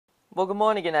Well, good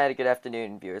morning, good night, or good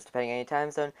afternoon, viewers, depending on your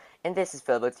time zone. And this is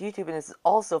Philbot's YouTube, and this is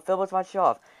also Philbot's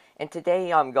ModShowoff. And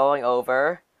today I'm going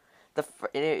over the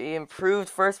improved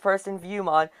first-person view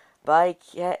mod by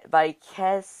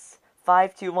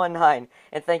Kes5219.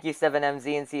 And thank you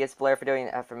 7MZ and CS Blair for doing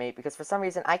that for me, because for some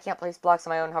reason I can't place blocks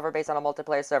on my own hover base on a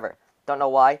multiplayer server. Don't know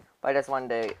why, but I just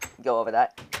wanted to go over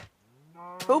that.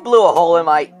 Who blew a hole in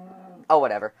my... Oh,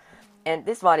 whatever. And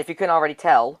this mod, if you couldn't already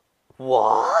tell...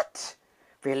 What?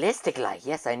 Realistic light,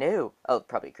 yes, I knew. Oh,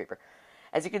 probably a creeper.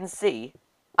 As you can see,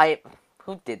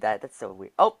 who did that? That's so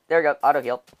weird. Oh, there we go. Auto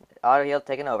heal. Auto heal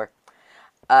taking over.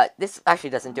 This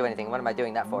actually doesn't do anything. What am I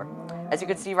doing that for? As you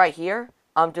can see right here,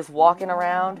 I'm just walking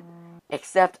around,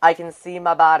 except I can see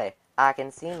my body. I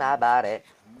can see my body.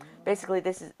 Basically,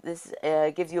 this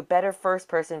gives you a better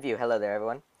first-person view. Hello there,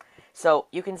 everyone. So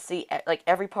you can see like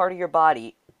every part of your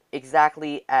body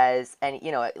exactly as, and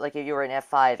like if you were in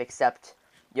F5, except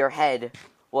your head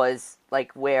was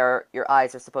like where your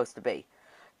eyes are supposed to be.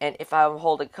 And if I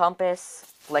hold a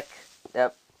compass, flick,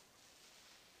 yep.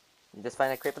 You just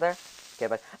find a creeper there? Okay,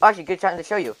 but actually, good time to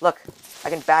show you. Look, I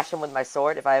can bash him with my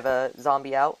sword if I have a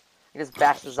zombie out. I can just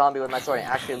bash the zombie with my sword and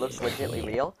it actually looks legitly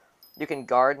real. You can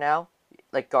guard now.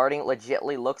 Like, guarding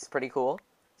legitly looks pretty cool.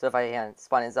 So if I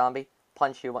spawn in zombie,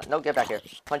 punch you once. No, get back here.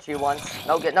 Punch you once.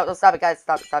 No, stop it, guys.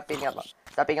 Stop beating him up.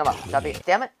 Stop beating him up.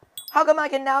 Damn it. How come I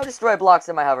can now destroy blocks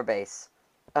in my hover base?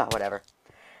 Oh, whatever.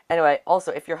 Anyway, also,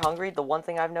 if you're hungry, the one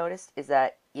thing I've noticed is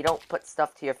that you don't put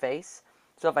stuff to your face.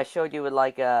 So if I showed you with,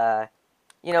 like,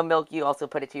 milk, you also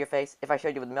put it to your face. If I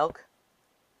showed you with milk,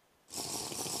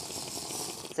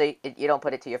 see, you don't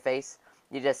put it to your face.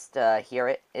 You just hear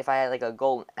it. If I had, like, a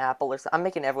golden apple or something, I'm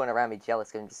making everyone around me jealous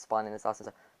because I'm just spawning this awesome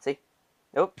stuff. See?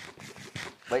 Nope.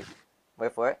 Wait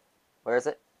for it. Where is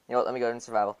it? You know what, let me go in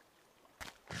survival.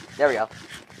 There we go.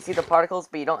 You see the particles,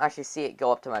 but you don't actually see it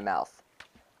go up to my mouth.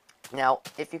 Now,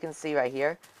 if you can see right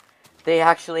here, they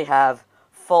actually have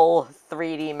full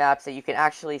 3D maps that you can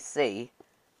actually see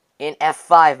in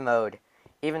F5 mode,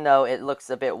 even though it looks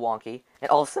a bit wonky.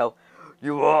 And also,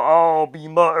 you will all be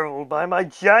marveled by my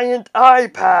giant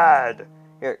iPad!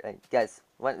 Here, guys,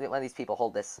 one of these people,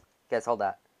 hold this. Guys, hold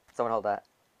that. Someone hold that.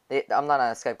 I'm not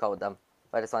on a Skype call with them,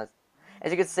 but I just want to...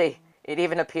 As you can see, it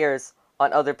even appears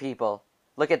on other people.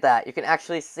 Look at that. You can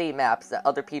actually see maps that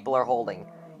other people are holding.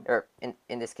 Or,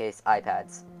 in this case,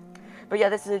 iPads. But yeah,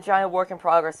 this is a giant work in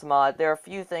progress mod. There are a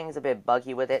few things a bit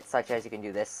buggy with it, such as you can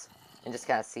do this and just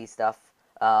kind of see stuff.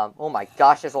 Oh my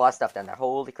gosh, there's a lot of stuff down there.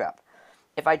 Holy crap.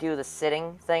 If I do the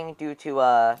sitting thing due to,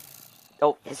 oh,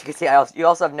 as you can see, you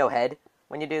also have no head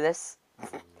when you do this.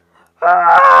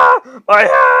 Ah! My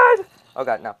head! Oh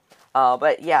god, no.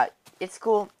 But yeah, it's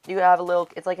cool. You have a little,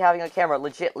 it's like having a camera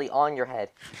legitly on your head.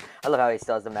 I love how he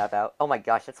still has the map out. Oh my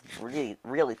gosh, that's really,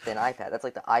 really thin iPad. That's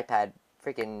like the iPad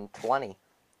freaking 20.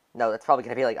 No, that's probably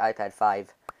going to be like iPad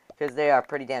 5. Because they are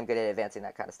pretty damn good at advancing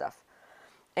that kind of stuff.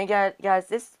 And guys,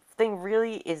 this thing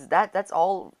really is that's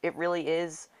all it really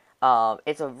is.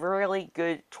 It's a really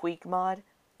good tweak mod.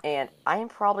 And I am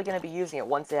probably going to be using it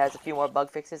once it has a few more bug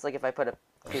fixes. Like if I do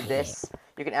this,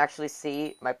 you can actually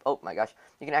see oh my gosh.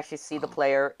 You can actually see the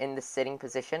player in the sitting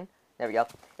position. There we go.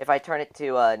 If I turn it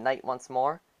to night once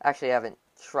more. Actually, I haven't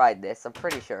tried this. I'm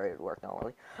pretty sure it would work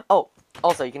normally. Oh,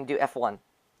 also, you can do F1.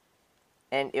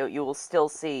 And you will still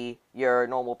see your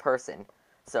normal person.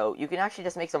 So you can actually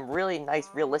just make some really nice,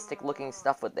 realistic-looking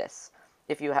stuff with this.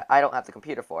 If you I don't have the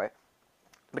computer for it.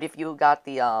 But if you got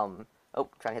the, oh, trying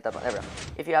to hit that button. There we go.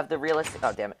 If you have the realistic...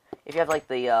 Oh, damn it. If you have, like,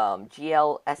 the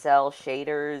GLSL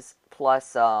shaders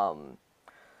plus,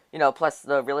 plus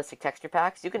the realistic texture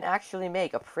packs, you can actually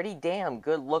make a pretty damn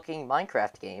good-looking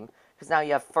Minecraft game. Because now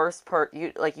you have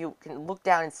you can look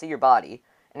down and see your body.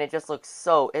 And it looks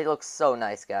so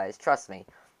nice, guys. Trust me.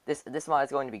 This mod is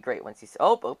going to be great once you see...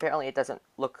 Oh, apparently it doesn't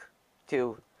look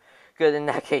too good in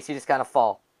that case. You just kind of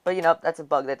fall. But, that's a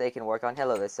bug that they can work on.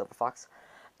 Hello there, Silver Fox.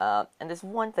 And there's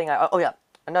one thing oh yeah,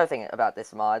 another thing about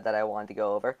this mod that I wanted to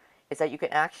go over is that you can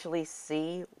actually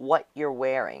see what you're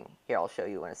wearing. Here, I'll show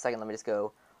you in a second. Let me just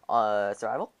go,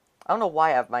 survival. I don't know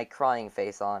why I have my crying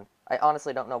face on. I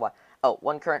honestly don't know why. Oh,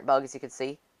 one current bug, as you can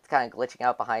see, it's kind of glitching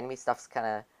out behind me. Stuff's kind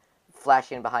of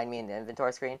flashing behind me in the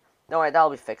inventory screen. Don't worry,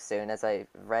 that'll be fixed soon, as I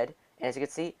read. And as you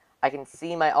can see, I can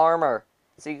see my armor.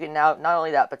 So you can now, not only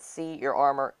that, but see your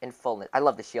armor in fullness. I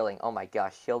love the shielding. Oh my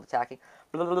gosh, shield attacking.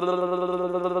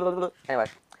 Anyway.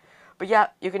 But yeah,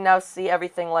 you can now see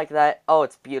everything like that. Oh,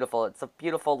 it's beautiful. It's a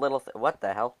beautiful little what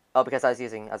the hell? Oh, because I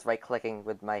was right-clicking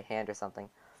with my hand or something.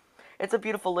 It's a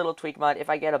beautiful little tweak mod. If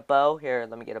I get a bow, here,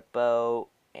 let me get a bow.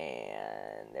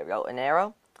 And there we go, an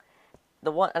arrow.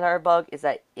 Another bug is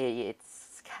that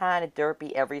it's kind of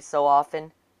derpy every so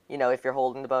often. you know, if you're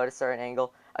holding the bow at a certain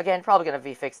angle. Again, probably going to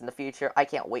be fixed in the future. I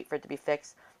can't wait for it to be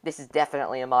fixed. This is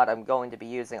definitely a mod I'm going to be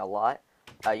using a lot.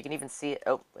 You can even see it.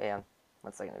 Oh, and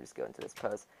 1 second, let me just go into this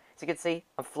pose. So you can see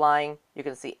I'm flying. You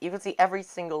can see every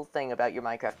single thing about your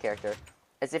Minecraft character,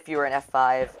 as if you were an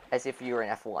F5, as if you were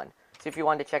an F1. So if you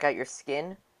wanted to check out your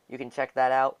skin, you can check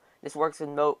that out. This works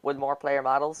with more player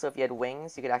models. So if you had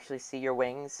wings, you could actually see your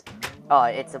wings.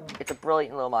 It's a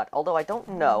brilliant little mod. Although I don't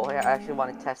know, I actually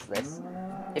want to test this.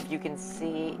 If you can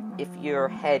see if your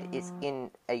head is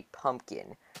in a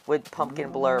pumpkin with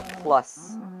pumpkin blur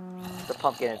plus the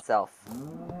pumpkin itself.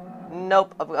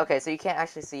 Nope. Okay, so you can't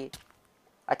actually see.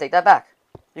 I take that back.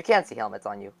 You can't see helmets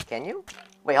on you, can you?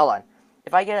 Wait, hold on.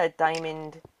 If I get a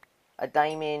diamond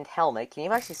helmet, can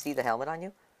you actually see the helmet on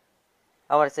you?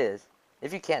 I want to see this.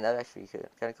 If you can, that would actually be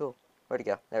kind of cool. Where'd it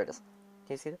go? There it is.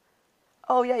 Can you see that?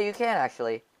 Oh yeah, you can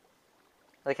actually.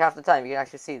 Like half the time, you can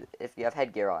actually see if you have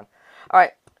headgear on.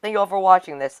 Alright, thank you all for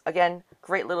watching this. Again,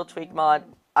 great little tweak mod.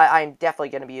 I'm definitely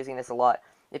going to be using this a lot.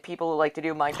 If people like to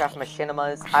do Minecraft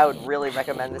machinimas, I would really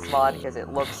recommend this mod because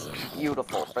it looks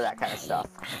beautiful for that kind of stuff.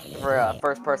 For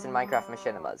first-person Minecraft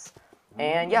machinimas.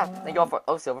 And yeah, thank you all for...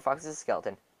 Oh, Silver Fox is a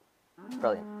skeleton.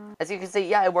 Brilliant. As you can see,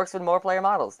 yeah, it works with more player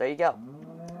models. There you go.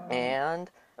 And...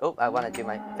 Oh, I want to do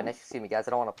my finish. Excuse me, guys.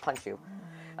 I don't want to punch you.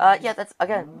 Yeah, that's,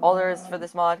 again, all there is for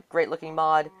this mod. Great looking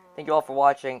mod. Thank you all for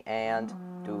watching, and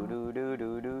do.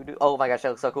 Oh my gosh, that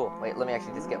looks so cool. Wait, let me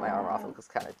actually just get my armor off. It looks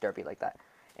kind of derpy like that.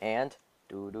 And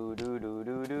do.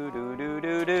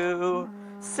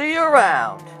 See you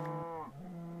around.